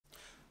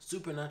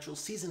Supernatural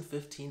Season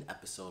 15,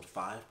 Episode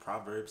 5,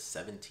 Proverbs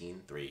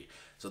 17:3.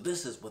 So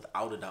this is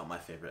without a doubt my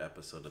favorite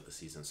episode of the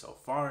season so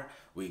far.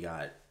 We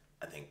got,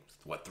 I think,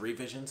 3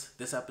 visions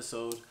this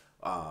episode?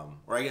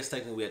 Or I guess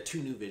technically we had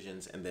 2 new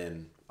visions and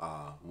then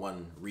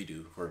one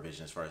redo for a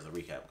vision as far as the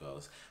recap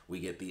goes.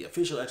 We get the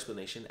official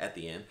explanation at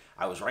the end.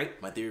 I was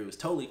right. My theory was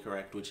totally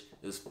correct, which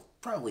is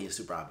probably a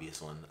super obvious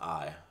one.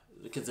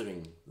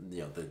 Considering,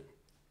 the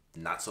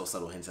not so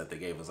subtle hints that they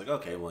gave. I was like,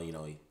 okay, well,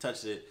 he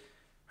touched it,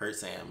 hurt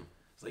Sam.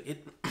 It's like,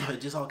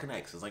 it just all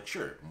connects. It's like,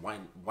 sure,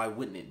 why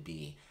wouldn't it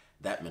be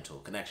that mental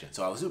connection?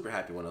 So I was super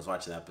happy when I was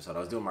watching the episode. I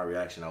was doing my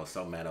reaction. I was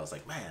so mad. I was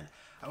like, man,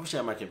 I wish I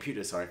had my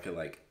computer so I could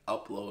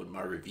upload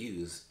my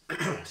reviews.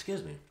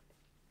 Excuse me.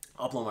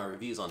 Upload my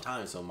reviews on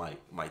time so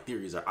my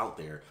theories are out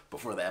there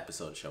before the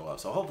episodes show up.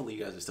 So hopefully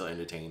you guys are still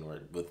entertained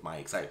with my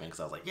excitement,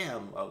 because I was like, yeah,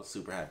 I was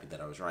super happy that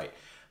I was right.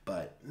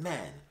 But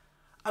man,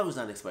 I was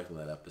not expecting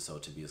that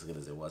episode to be as good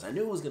as it was. I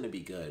knew it was going to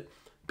be good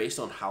based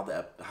on how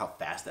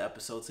fast the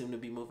episode seemed to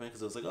be moving,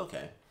 because it was like,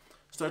 okay,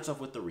 starts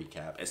off with the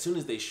recap. As soon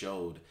as they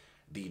showed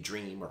the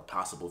dream or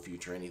possible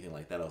future, anything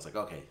like that, I was like,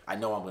 okay, I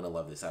know I'm going to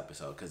love this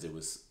episode, because it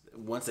was,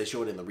 once they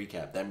show it in the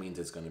recap, that means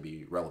it's going to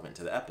be relevant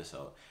to the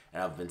episode.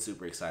 And I've been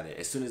super excited.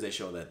 As soon as they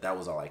showed that, that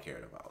was all I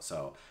cared about.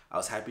 So I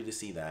was happy to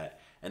see that.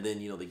 And then,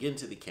 they get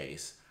into the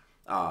case.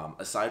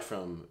 Aside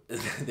from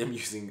them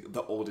using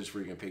the oldest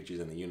freaking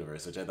pictures in the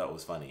universe, which I thought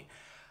was funny,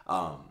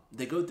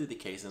 they go through the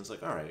case and it's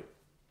like, all right,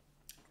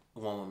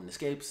 one woman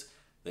escapes.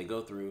 They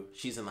go through.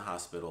 She's in the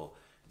hospital.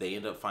 They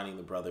end up finding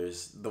the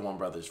one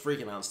brother's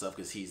freaking out and stuff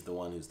because he's the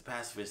one who's the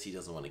pacifist. He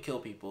doesn't want to kill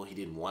people. He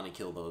didn't want to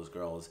kill those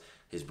girls.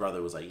 His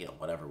brother was like,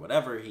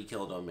 whatever. He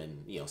killed them,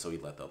 and so he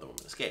let the other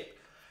woman escape.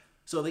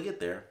 So they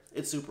get there.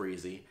 It's super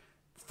easy.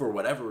 For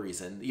whatever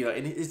reason,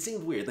 and it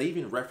seemed weird. They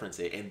even reference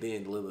it, and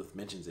then Lilith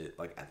mentions it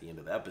at the end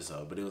of the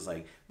episode. But it was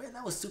like, man,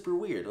 that was super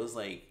weird. It was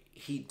like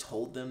he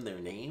told them their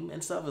name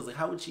and stuff. It was like,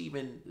 how would she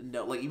even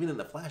know? Even in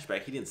the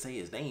flashback, he didn't say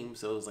his name.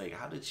 So it was like,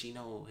 how did she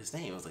know his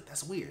name? I was like,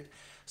 that's weird.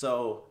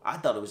 So I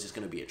thought it was just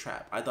going to be a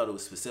trap. I thought it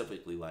was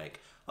specifically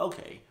like,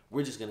 okay,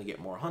 we're just going to get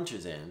more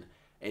hunters in,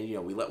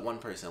 and we let one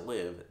person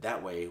live.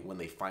 That way, when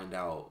they find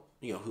out,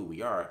 who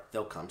we are,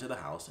 they'll come to the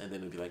house, and then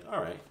it'll be like,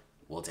 all right,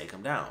 we'll take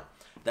them down.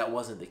 That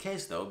wasn't the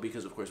case, though,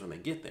 because, of course, when they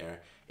get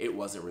there, it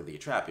wasn't really a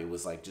trap. It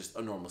was just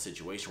a normal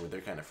situation where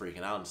they're kind of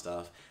freaking out and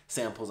stuff.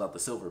 Sam pulls out the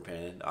silver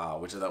pen,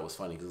 which I thought was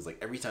funny, because it's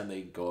every time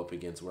they go up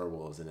against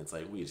werewolves and it's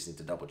we just need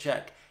to double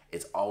check,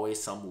 it's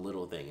always some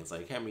little thing. It's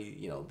like, hand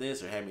me,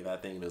 this or hand me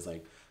that thing. And it's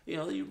like,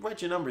 you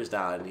write your numbers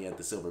down, and he had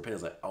the silver pen.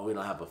 It's like, oh, we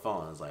don't have a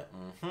phone. It's like,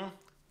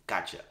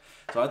 gotcha.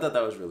 So I thought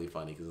that was really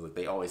funny, because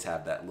they always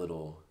have that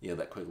little,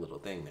 that quick little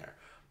thing there.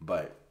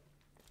 But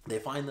they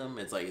find them.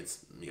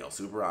 It's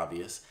super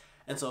obvious.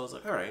 And so I was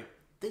like, all right,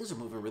 things are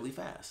moving really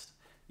fast.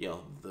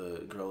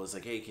 The girl is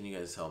like, hey, can you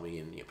guys help me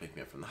and pick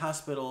me up from the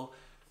hospital?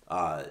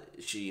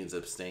 She ends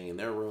up staying in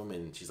their room,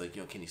 and she's like,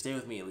 can you stay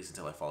with me at least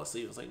until I fall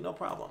asleep? I was like, no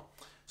problem.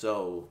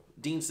 So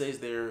Dean stays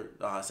there.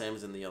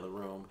 Sam's in the other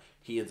room.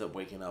 He ends up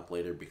waking up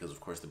later because, of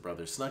course, the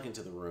brother snuck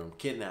into the room,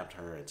 kidnapped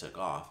her, and took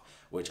off,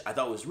 which I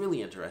thought was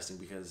really interesting,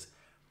 because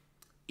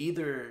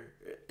either,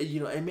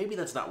 and maybe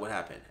that's not what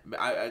happened.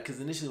 Because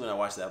initially when I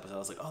watched the episode, I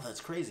was like, oh,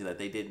 that's crazy that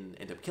they didn't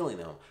end up killing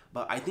them.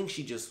 But I think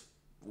she just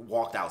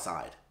walked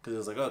outside, because it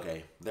was like,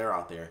 okay, they're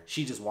out there.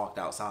 She just walked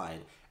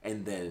outside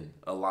and then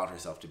allowed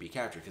herself to be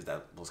captured, because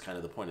that was kind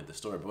of the point of the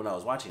story. But when I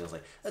was watching, I was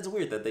like, that's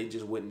weird that they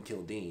just wouldn't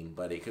kill Dean.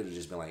 But it could have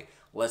just been like,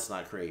 let's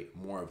not create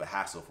more of a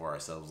hassle for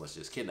ourselves. Let's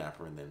just kidnap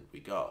her and then we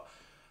go.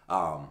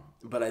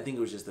 But I think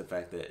it was just the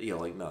fact that,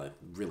 no,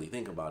 really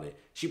think about it.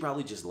 She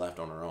probably just left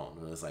on her own.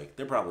 And it was like,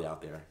 they're probably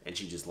out there. And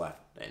she just left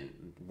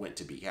and went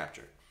to be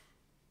captured.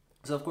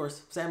 So, of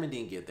course, Sam and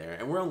Dean get there.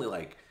 And we're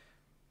only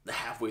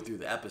halfway through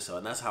the episode.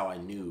 And that's how I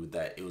knew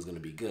that it was going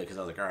to be good. Because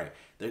I was like, all right,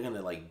 they're going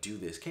to do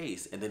this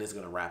case. And then it's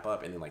going to wrap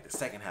up. And then the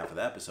second half of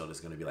the episode is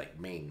going to be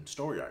main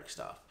story arc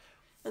stuff.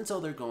 And so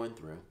they're going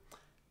through.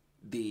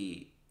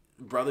 The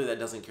brother that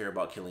doesn't care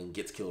about killing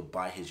gets killed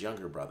by his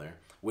younger brother,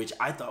 which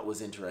I thought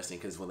was interesting,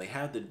 because when they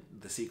had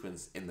the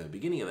sequence in the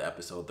beginning of the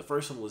episode, the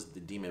first one was the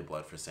demon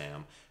blood for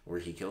Sam,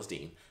 where he kills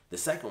Dean. The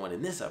second one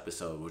in this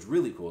episode was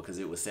really cool, because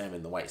it was Sam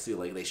in the white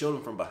suit. They showed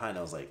him from behind.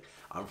 I was like,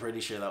 I'm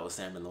pretty sure that was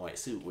Sam in the white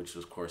suit, which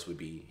of course would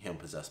be him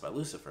possessed by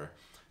Lucifer.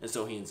 And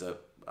so he ends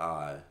up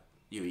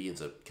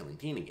killing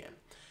Dean again.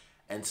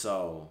 And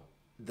so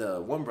the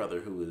one brother,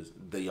 who was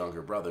the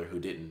younger brother, who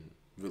didn't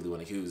really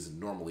want to, he was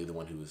normally the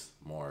one who was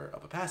more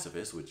of a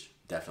pacifist, which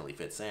definitely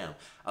fits Sam.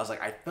 I was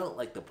like, I felt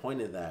like the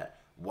point of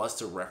that was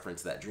to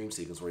reference that dream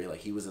sequence where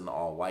he was in the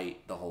all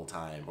white the whole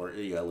time, or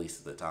at least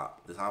at the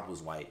top. The top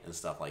was white and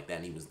stuff like that,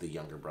 and he was the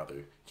younger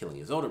brother killing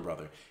his older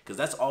brother, because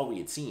that's all we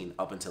had seen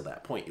up until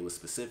that point. It was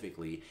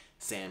specifically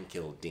Sam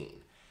killed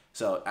Dean.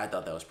 So I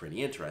thought that was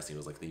pretty interesting. It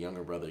was like the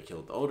younger brother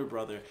killed the older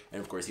brother,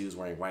 and of course he was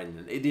wearing white,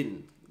 and it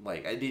didn't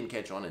like I didn't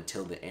catch on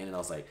until the end, and I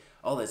was like,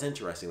 oh, that's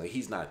interesting. Like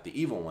he's not the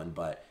evil one,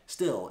 but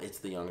still, it's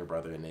the younger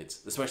brother, and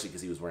it's especially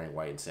because he was wearing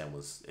white and Sam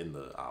was in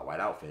the white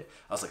outfit.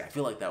 I was like, I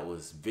feel like that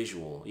was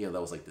visual. You know,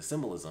 that was like the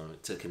symbolism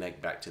to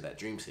connect back to that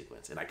dream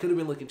sequence, and I could have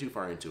been looking too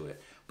far into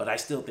it, but I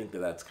still think that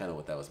that's kind of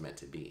what that was meant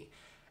to be,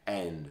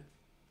 and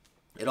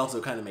it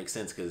also kind of makes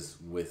sense because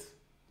with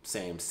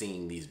Sam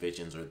seeing these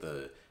visions or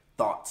the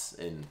thoughts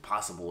and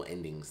possible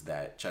endings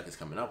that Chuck is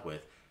coming up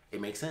with,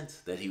 it makes sense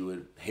that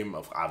him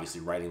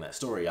obviously writing that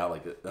story out,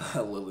 like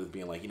Lilith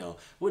being like, you know,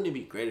 wouldn't it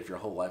be great if your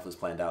whole life was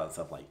planned out and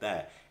stuff like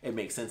that? It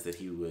makes sense that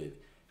he would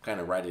kind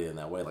of write it in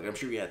that way. Like I'm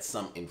sure he had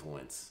some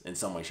influence in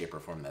some way, shape,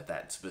 or form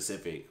that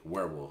specific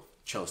werewolf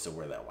chose to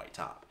wear that white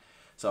top.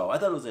 So I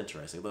thought it was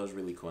interesting. I thought it was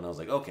really cool, and I was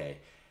like, okay,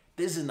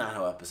 this is not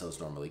how episodes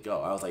normally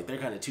go. I was like, they're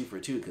kind of 2 for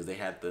 2 because they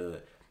had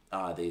the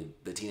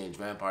teenage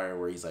vampire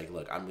where he's like,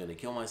 look, I'm gonna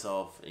kill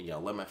myself and, you know,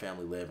 let my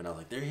family live, and I was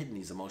like, they're hitting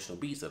these emotional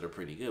beats that are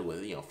pretty good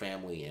with, you know,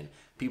 family and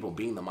people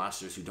being the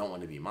monsters who don't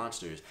want to be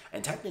monsters.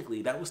 And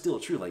technically that was still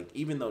true. Like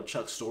even though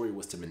Chuck's story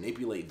was to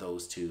manipulate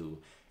those two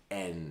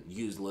and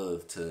use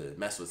Lilith to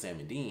mess with Sam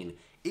and Dean,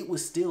 it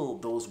was still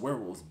those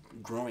werewolves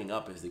growing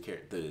up as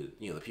the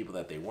you know, the people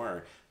that they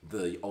were.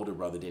 The older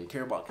brother didn't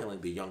care about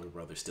killing, the younger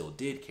brother still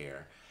did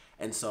care,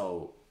 and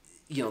so,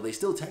 you know, they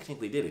still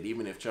technically did it.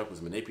 Even if Chuck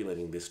was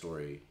manipulating this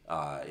story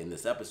in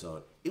this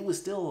episode, it was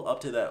still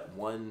up to that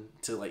one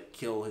to like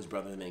kill his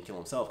brother and then kill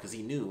himself, because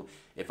he knew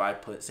if I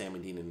put Sam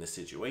and Dean in this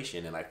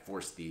situation and I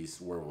forced these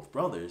werewolf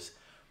brothers,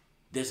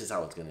 this is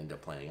how it's going to end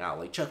up playing out.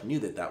 Like Chuck knew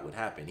that would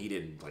happen. He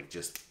didn't like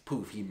just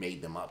poof, he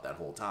made them up that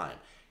whole time.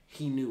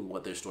 He knew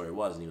what their story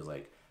was, and he was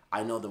like,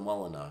 I know them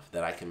well enough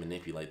that I can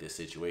manipulate this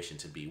situation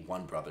to be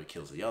one brother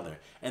kills the other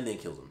and then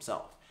kills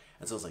himself.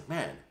 And so it's like,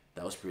 man,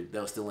 that was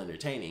still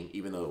entertaining,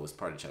 even though it was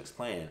part of Chuck's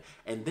plan.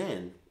 And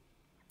then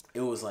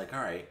it was like,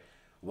 all right,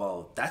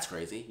 well, that's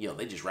crazy. You know,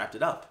 they just wrapped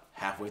it up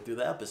halfway through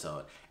the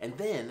episode. And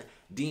then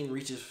Dean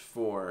reaches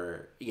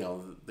for, you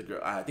know, the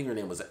girl, I think her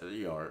name was,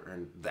 you know,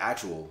 the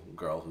actual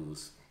girl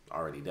who's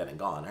already dead and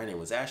gone. Her name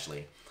was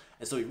Ashley.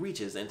 And so he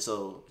reaches, and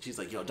so she's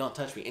like, yo, don't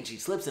touch me. And she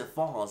slips and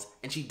falls,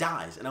 and she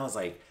dies. And I was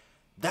like,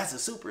 that's a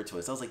super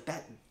twist. I was like,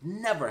 that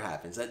never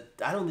happens.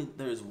 I don't think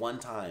there's one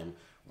time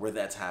where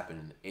that's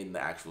happened in the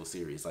actual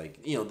series. Like,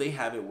 you know, they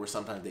have it where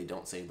sometimes they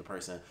don't save the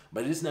person,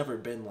 but it's never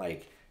been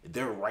like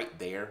they're right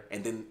there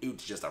and then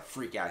it's just a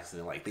freak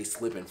accident, like they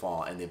slip and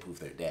fall and then poof,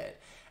 they're dead.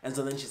 And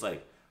so then she's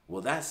like,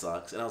 well, that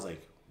sucks. And I was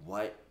like,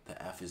 what the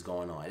F is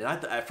going on? And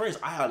at first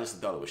I honestly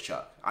thought it was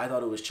Chuck. I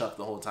thought it was Chuck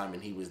the whole time,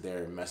 and he was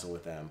there messing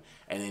with them,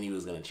 and then he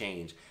was gonna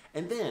change.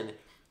 And then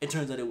it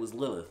turns out it was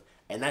Lilith,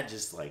 and that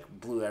just like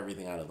blew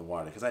everything out of the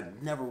water, because I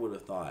never would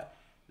have thought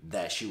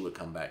that she would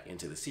come back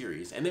into the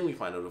series. And then we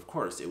find out, of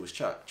course, it was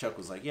Chuck. Chuck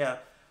was like, yeah,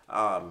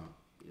 I'm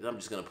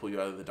just going to pull you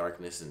out of the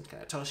darkness and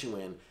kind of toss you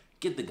in,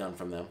 get the gun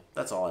from them.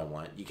 That's all I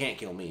want. You can't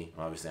kill me.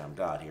 Obviously, I'm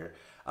God here.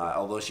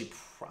 Although she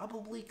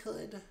probably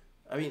could.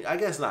 I mean, I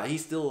guess not.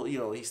 He's still, you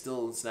know, he's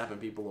still snapping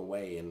people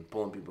away and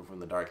pulling people from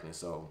the darkness.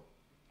 So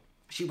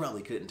she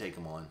probably couldn't take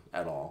him on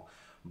at all.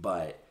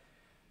 But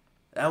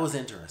that was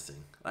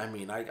interesting. I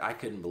mean, I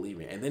couldn't believe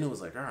it. And then it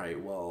was like, all right,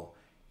 well,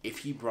 if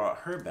he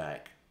brought her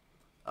back,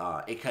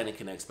 it kind of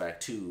connects back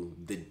to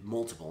the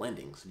multiple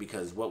endings,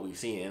 because what we've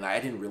seen, and I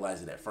didn't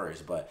realize it at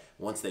first, but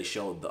once they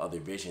showed the other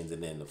visions,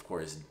 and then of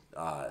course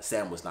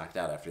Sam was knocked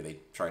out after they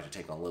tried to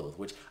take on Lilith,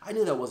 which I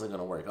knew that wasn't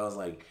gonna work. I was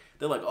like,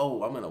 they're like,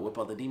 oh, I'm gonna whip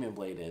out the demon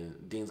blade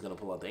and Dean's gonna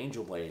pull out the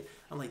angel blade.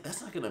 I'm like,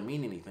 that's not gonna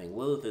mean anything.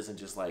 Lilith isn't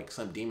just like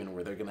some demon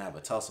where they're gonna have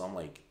a tussle. I'm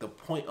like, the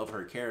point of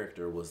her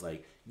character was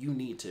like, you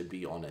need to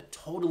be on a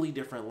totally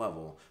different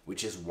level,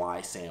 which is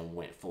why Sam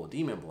went full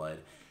demon blood.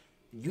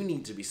 You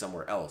need to be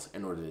somewhere else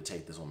in order to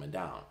take this woman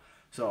down.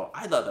 So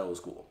I thought that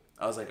was cool.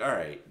 I was like, all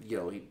right, you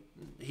know,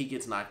 he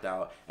gets knocked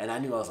out, and I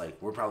knew, I was like,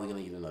 we're probably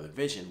going to get another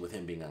vision with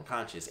him being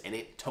unconscious, and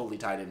it totally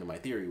tied into my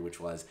theory,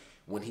 which was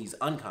when he's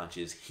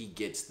unconscious, he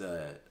gets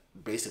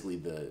basically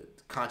the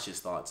conscious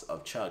thoughts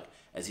of Chuck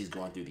as he's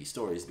going through these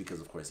stories, because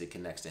of course it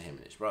connects to him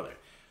and his brother.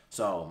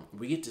 So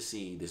we get to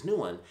see this new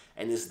one,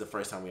 and this is the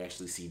first time we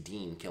actually see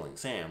Dean killing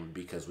Sam,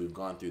 because we've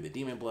gone through the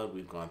Demon Blood,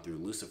 we've gone through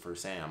Lucifer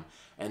Sam,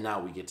 and now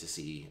we get to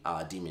see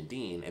Demon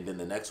Dean, and then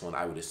the next one,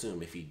 I would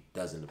assume, if he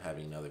does end up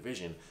having another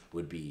vision,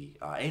 would be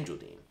Angel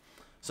Dean.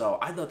 So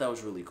I thought that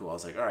was really cool. I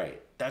was like, all right,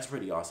 that's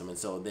pretty awesome. And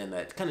so then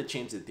that kind of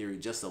changed the theory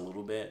just a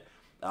little bit.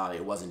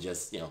 It wasn't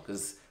just, you know,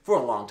 because for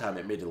a long time,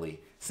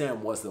 admittedly,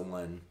 Sam was the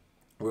one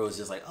where it was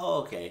just like,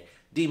 oh, okay,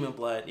 Demon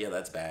Blood, yeah,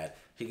 that's bad.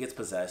 He gets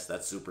possessed,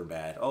 that's super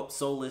bad. Oh,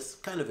 Soulless,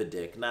 kind of a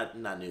dick, not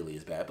nearly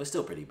as bad, but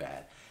still pretty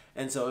bad.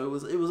 And so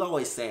it was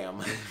always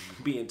Sam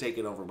being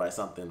taken over by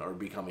something or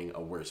becoming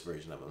a worse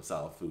version of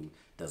himself who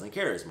doesn't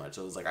care as much.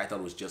 So it was like, I thought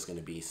it was just going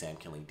to be Sam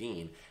killing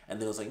Dean. And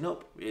then it was like,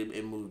 nope,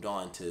 it moved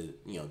on to,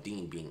 you know,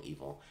 Dean being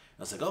evil.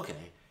 And I was like,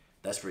 okay,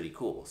 that's pretty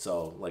cool.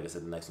 So like I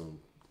said, the next one,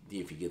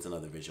 if he gets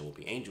another vision, will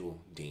be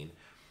Angel Dean.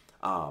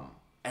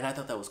 And I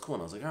thought that was cool.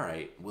 And I was like, all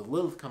right, with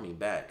Lilith coming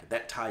back,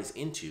 that ties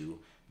into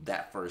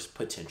that first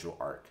potential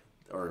arc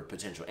or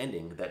potential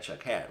ending that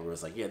Chuck had, where it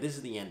was like, yeah, this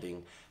is the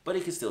ending, but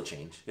it could still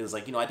change. It was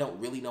like, I don't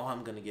really know how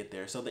I'm going to get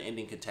there, so the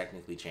ending could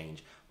technically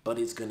change, but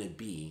it's going to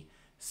be,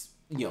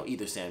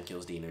 either Sam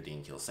kills Dean or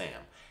Dean kills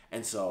Sam.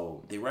 And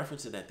so they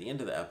reference it at the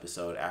end of the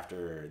episode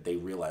after they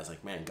realize,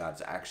 like, man,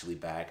 God's actually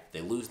back.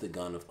 They lose the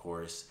gun, of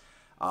course.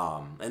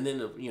 And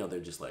then, they're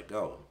just let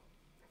go.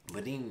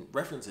 But Dean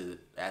references it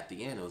at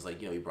the end. It was like,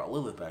 he brought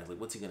Lilith back. Like,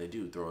 what's he going to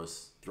do?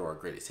 Throw our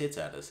greatest hits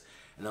at us?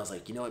 And I was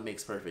like, it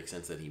makes perfect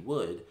sense that he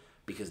would,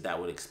 because that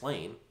would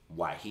explain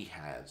why he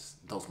has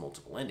those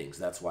multiple endings.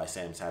 That's why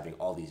Sam's having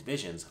all these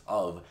visions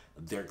of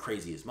their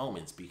craziest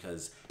moments,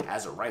 because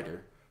as a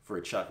writer, for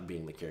Chuck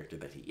being the character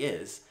that he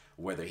is,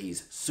 whether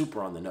he's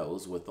super on the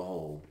nose with the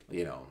whole,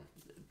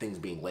 things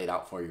being laid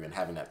out for you and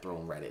having that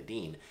thrown right at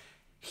Dean,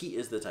 he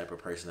is the type of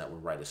person that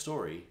would write a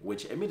story,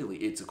 which admittedly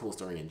it's a cool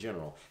story in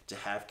general, to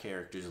have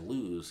characters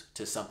lose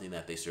to something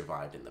that they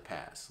survived in the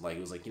past. Like,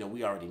 it was like,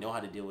 we already know how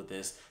to deal with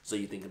this, so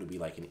you think it'll be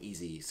like an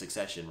easy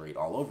succession rate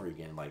all over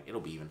again. Like,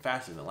 it'll be even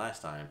faster than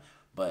last time,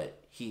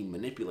 but he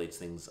manipulates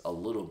things a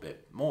little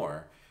bit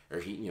more, or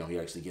he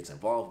actually gets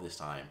involved this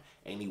time,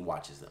 and he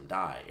watches them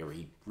die, or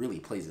he really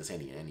plays this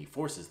hand and he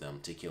forces them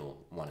to kill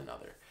one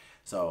another.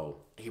 So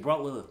he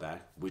brought Lilith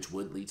back, which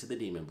would lead to the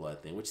demon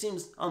blood thing, which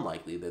seems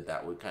unlikely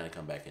that would kind of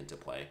come back into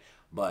play.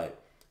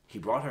 But he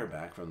brought her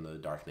back from the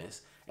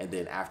darkness, and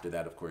then after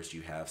that, of course,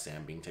 you have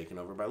Sam being taken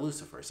over by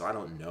Lucifer. So I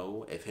don't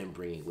know if him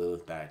bringing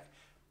Lilith back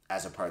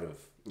as a part of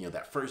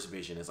that first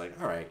vision is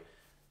like, all right,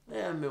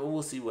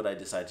 we'll see what I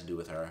decide to do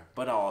with her,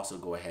 but I'll also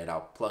go ahead,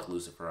 I'll pluck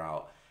Lucifer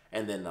out,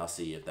 and then I'll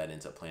see if that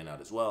ends up playing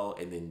out as well.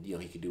 And then,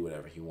 he can do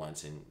whatever he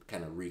wants and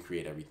kind of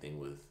recreate everything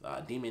with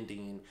Demon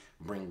Dean,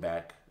 bring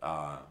back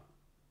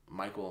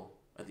Michael.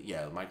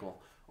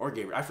 Michael or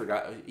Gabriel. I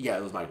forgot. Yeah,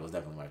 it was Michael. It was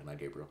definitely Michael, not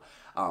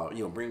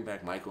Gabriel. Bring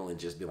back Michael and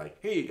just be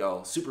like, here you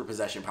go, super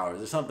possession powers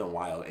or something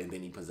wild. And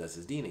then he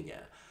possesses Dean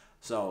again.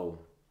 So,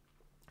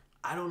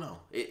 I don't know.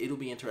 It'll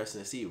be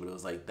interesting to see. But it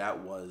was like,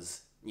 that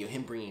was,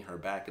 him bringing her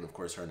back, and of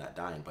course her not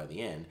dying by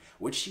the end,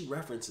 which she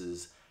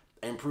references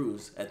and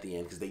proves at the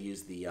end, because they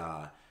used the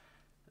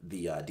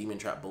demon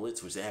trap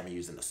bullets, which they haven't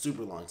used in a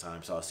super long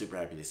time. So I was super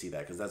happy to see that,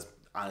 because that's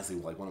honestly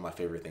like one of my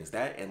favorite things.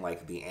 That and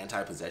like the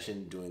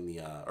anti-possession doing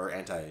the or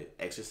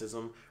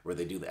anti-exorcism, where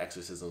they do the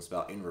exorcism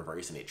spell in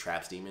reverse and it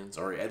traps demons,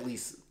 or at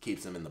least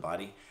keeps them in the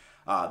body.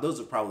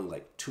 Those are probably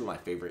like two of my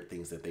favorite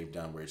things that they've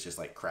done, where it's just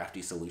like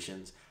crafty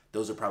solutions.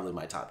 Those are probably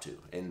my top two.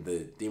 And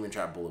the demon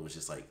trap bullet was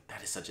just like,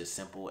 that is such a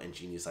simple and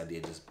genius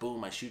idea. Just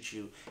boom, I shoot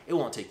you. It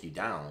won't take you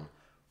down,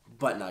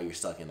 but now you're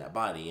stuck in that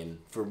body. And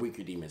for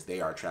weaker demons, they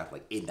are trapped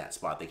like in that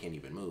spot. They can't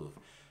even move.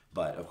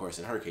 But of course,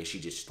 in her case, she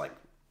just like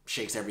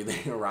shakes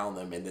everything around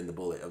them, and then the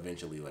bullet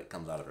eventually like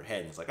comes out of her head,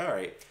 and it's like, all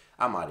right,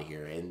 I'm out of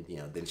here. And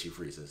then she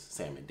freezes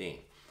Sam and Dean.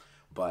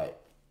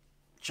 But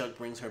Chuck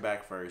brings her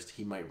back first.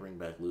 He might bring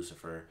back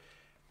Lucifer.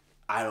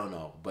 I don't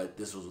know, but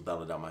this was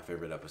without a doubt my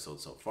favorite episode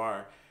so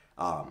far.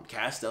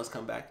 Cass does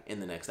come back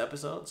in the next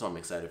episode, so I'm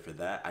excited for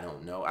that. I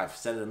don't know. I've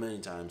said it a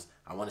million times.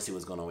 I want to see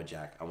what's going on with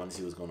Jack. I want to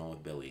see what's going on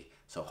with Billy.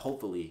 So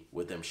hopefully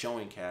with them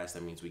showing Cass,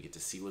 that means we get to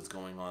see what's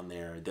going on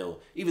there.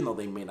 Even though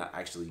they may not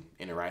actually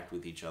interact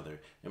with each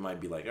other, it might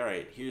be like, all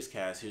right, here's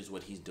Cass, here's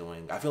what he's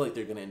doing. I feel like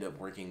they're going to end up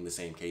working the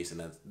same case, and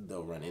that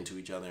they'll run into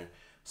each other.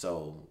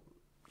 So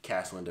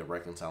Cass will end up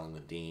reconciling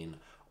with Dean,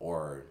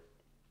 or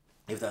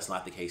if that's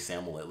not the case,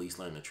 Sam will at least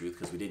learn the truth,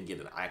 because we didn't get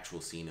an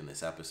actual scene in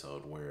this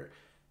episode where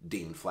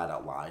Dean flat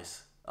out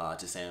lies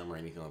to Sam or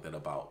anything like that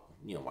about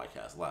why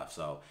Cass left.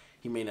 So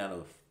he may not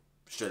have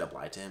straight up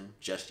lied to him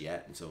just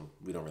yet, and so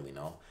we don't really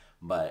know.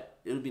 But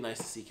it would be nice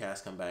to see Cass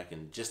come back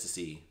and just to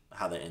see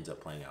how that ends up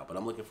playing out. But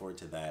I'm looking forward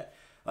to that.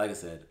 Like I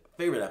said,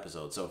 favorite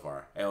episode so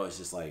far. I was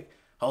just like,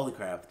 holy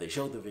crap, they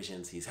showed the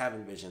visions. He's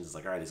having visions. It's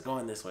like, all right, it's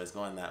going this way, it's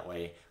going that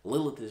way.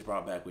 Lilith is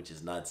brought back, which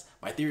is nuts.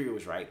 My theory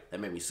was right. That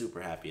made me super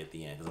happy at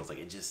the end, because I was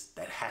like,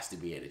 that has to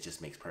be it. It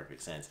just makes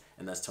perfect sense.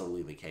 And that's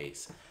totally the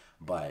case.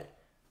 But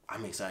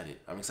I'm excited.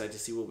 I'm excited to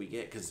see what we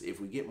get, because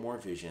if we get more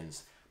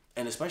visions,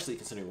 and especially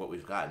considering what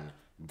we've gotten,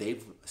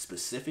 they've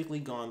specifically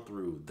gone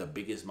through the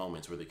biggest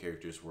moments where the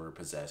characters were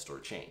possessed or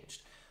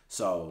changed.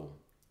 So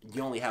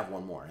you only have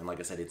one more, and like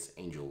I said, it's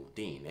Angel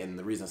Dean. And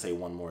the reason I say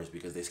one more is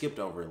because they skipped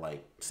over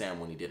like Sam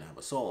when he didn't have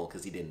a soul,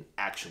 because he didn't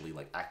actually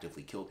like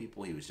actively kill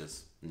people. He was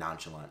just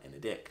nonchalant and a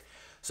dick.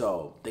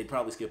 So they'd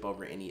probably skip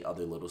over any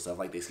other little stuff.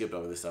 Like they skipped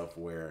over the stuff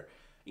where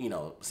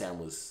Sam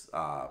was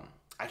I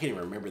can't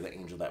even remember the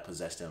angel that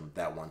possessed him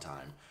that one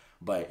time.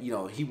 But,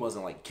 he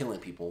wasn't, like,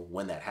 killing people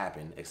when that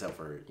happened, except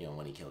for,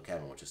 when he killed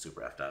Kevin, which is super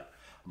effed up.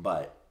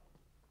 But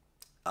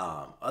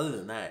other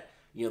than that,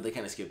 they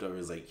kind of skipped over.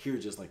 It's like,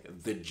 here's just,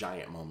 like, the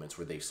giant moments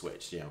where they've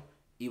switched,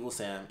 Evil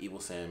Sam,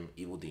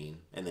 Evil Dean.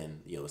 And then,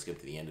 let's skip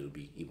to the end. It would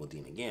be Evil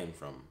Dean again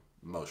from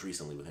most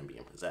recently with him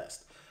being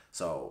possessed.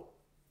 So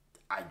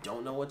I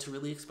don't know what to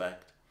really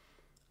expect.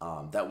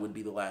 That would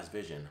be the last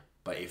vision.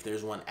 But if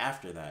there's one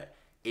after that,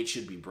 it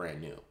should be brand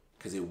new,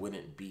 because it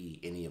wouldn't be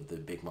any of the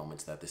big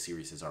moments that the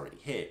series has already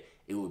hit.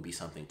 It would be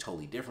something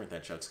totally different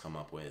that Chuck's come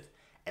up with,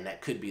 And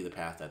that could be the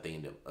path that they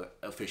end up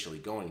officially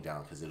going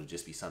down, because it'll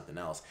just be something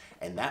else.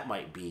 And that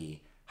might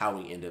be how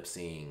we end up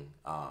seeing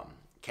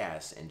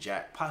Cass and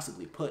Jack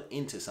possibly put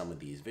into some of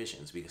these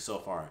visions, because so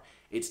far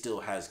it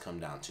still has come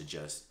down to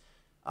just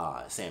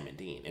Sam and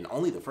Dean, and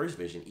only the first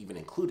vision even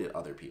included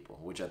other people,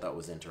 which I thought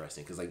was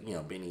interesting, because like, you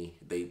know, Benny,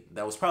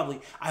 that was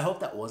probably, I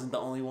hope that wasn't the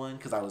only one,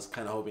 because I was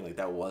kind of hoping like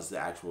that was the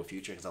actual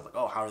future, because I was like,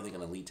 oh, how are they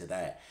going to lead to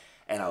that?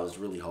 And I was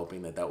really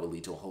hoping that would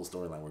lead to a whole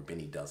storyline where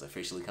Benny does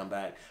officially come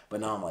back.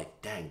 But now I'm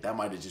like, dang, that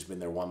might have just been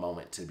their one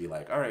moment to be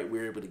like, all right,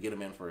 we're able to get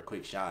him in for a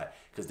quick shot,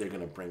 because they're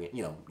going to bring it,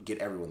 you know, get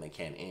everyone they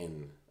can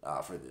in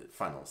for the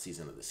final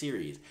season of the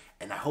series.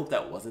 And I hope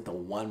that wasn't the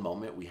one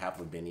moment we have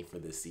with Benny for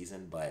this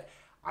season. But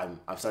I'm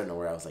starting to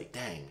where I was like,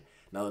 dang,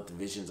 now that the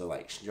visions are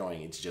like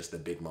showing it's just the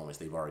big moments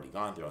they've already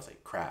gone through, I was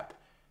like, crap,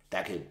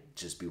 that could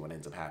just be what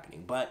ends up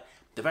happening. But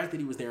the fact that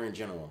he was there in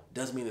general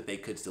does mean that they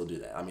could still do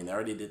that. I mean, they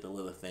already did the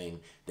Lilith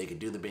thing. They could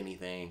do the Benny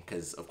thing,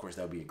 because, of course,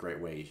 that would be a great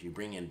way. If you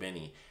bring in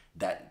Benny,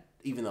 that,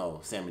 even though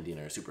Sam and Dean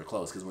are super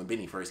close, because when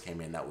Benny first came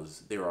in,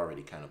 they were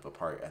already kind of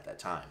apart at that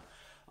time.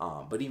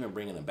 But even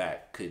bringing them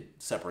back could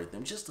separate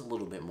them just a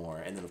little bit more.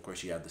 And then, of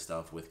course, you have the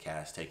stuff with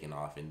Cass taking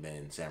off, and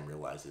then Sam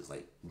realizes,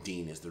 like,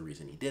 Dean is the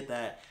reason he did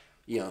that.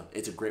 You know,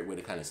 it's a great way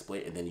to kind of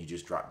split, and then you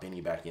just drop Benny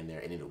back in there,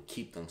 and it'll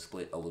keep them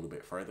split a little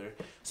bit further.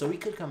 So he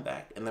could come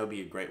back, and that would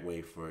be a great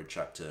way for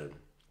Chuck to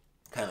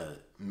kind of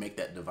make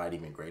that divide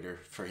even greater,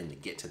 for him to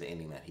get to the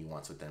ending that he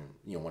wants with them,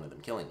 you know, one of them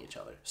killing each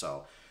other.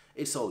 So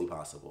it's totally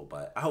possible,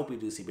 but I hope we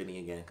do see Benny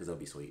again, because that'll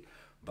be sweet.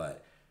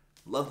 But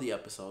love the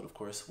episode, of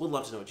course. We'd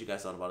love to know what you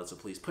guys thought about it, so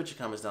please put your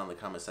comments down in the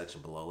comment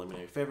section below. Let me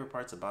know your favorite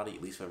parts about it,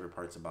 your least favorite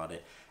parts about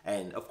it.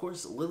 And, of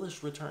course,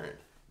 Lilith's return.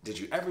 Did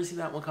you ever see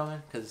that one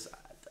coming? Because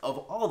of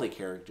all the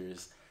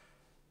characters,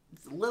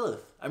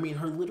 Lilith, I mean,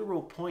 her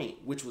literal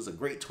point, which was a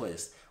great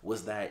twist,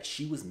 was that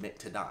she was meant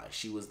to die.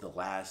 She was the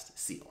last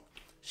seal.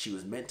 She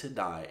was meant to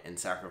die and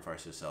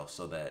sacrifice herself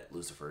so that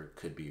Lucifer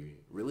could be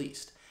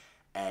released.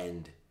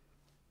 And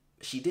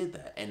she did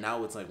that. And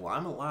now it's like, well,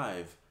 I'm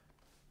alive.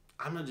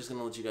 I'm not just going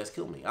to let you guys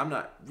kill me. I'm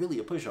not really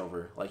a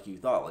pushover like you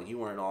thought. Like, you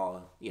weren't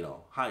all, you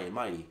know, high and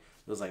mighty.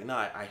 It was like, no,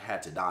 I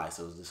had to die.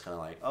 So it was just kind of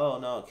like, oh,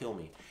 no, kill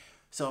me.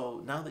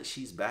 So now that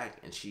she's back,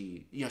 and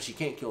she, you know, she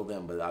can't kill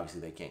them, but obviously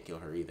they can't kill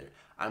her either.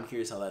 I'm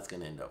curious how that's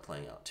going to end up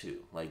playing out too.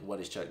 Like, what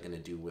is Chuck going to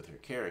do with her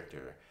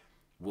character?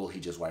 Will he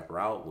just wipe her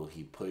out? Will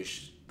he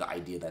push the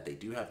idea that they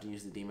do have to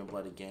use the demon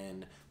blood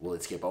again? Will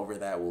it skip over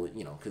that? Will it,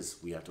 you know, because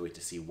we have to wait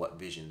to see what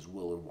visions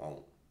will or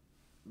won't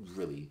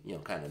really, you know,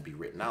 kind of be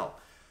written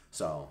out.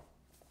 So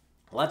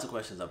lots of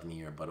questions up in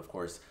the air, but of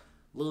course,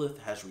 Lilith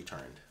has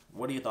returned.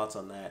 What are your thoughts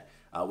on that?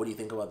 What do you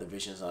think about the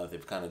visions now that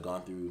they've kind of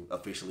gone through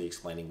officially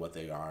explaining what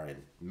they are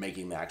and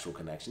making the actual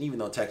connection, even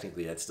though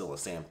technically that's still a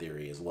Sam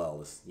theory as well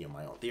as, you know,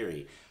 my own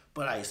theory,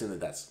 but I assume that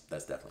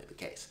that's definitely the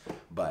case.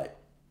 But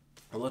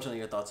I'd love to know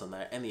your thoughts on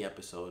that and the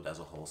episode as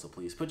a whole, so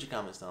please put your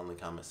comments down in the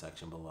comment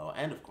section below,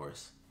 and of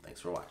course, thanks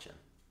for watching.